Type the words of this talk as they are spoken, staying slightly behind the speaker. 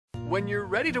When you're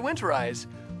ready to winterize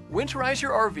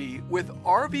your RV with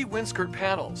RV WindSkirt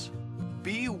panels.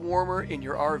 Be warmer in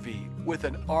your RV with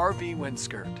an RV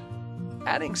WindSkirt.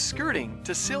 Adding skirting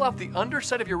to seal off the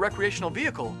underside of your recreational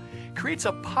vehicle creates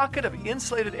a pocket of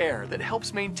insulated air that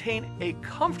helps maintain a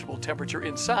comfortable temperature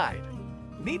inside.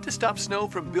 Need to stop snow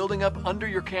from building up under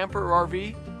your camper or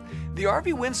RV? The RV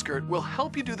WindSkirt will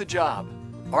help you do the job.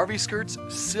 RV skirts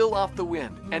seal off the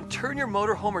wind and turn your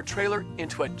motorhome or trailer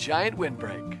into a giant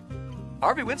windbreak.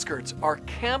 RV WindSkirts are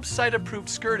campsite-approved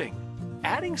skirting.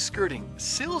 Adding skirting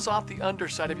seals off the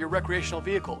underside of your recreational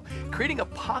vehicle, creating a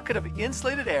pocket of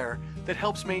insulated air that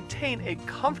helps maintain a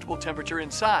comfortable temperature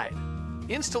inside.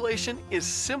 Installation is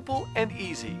simple and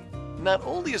easy. Not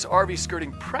only is RV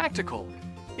skirting practical,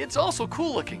 it's also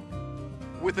cool looking.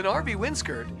 With an RV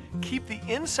WindSkirt, keep the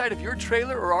inside of your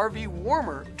trailer or RV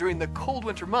warmer during the cold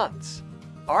winter months.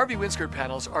 RV WindSkirt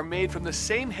panels are made from the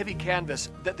same heavy canvas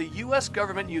that the U.S.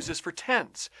 government uses for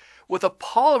tents, with a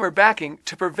polymer backing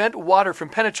to prevent water from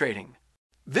penetrating.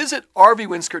 Visit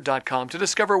RVWindskirt.com to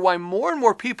discover why more and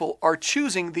more people are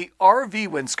choosing the RV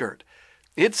WindSkirt.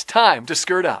 It's time to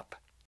skirt up.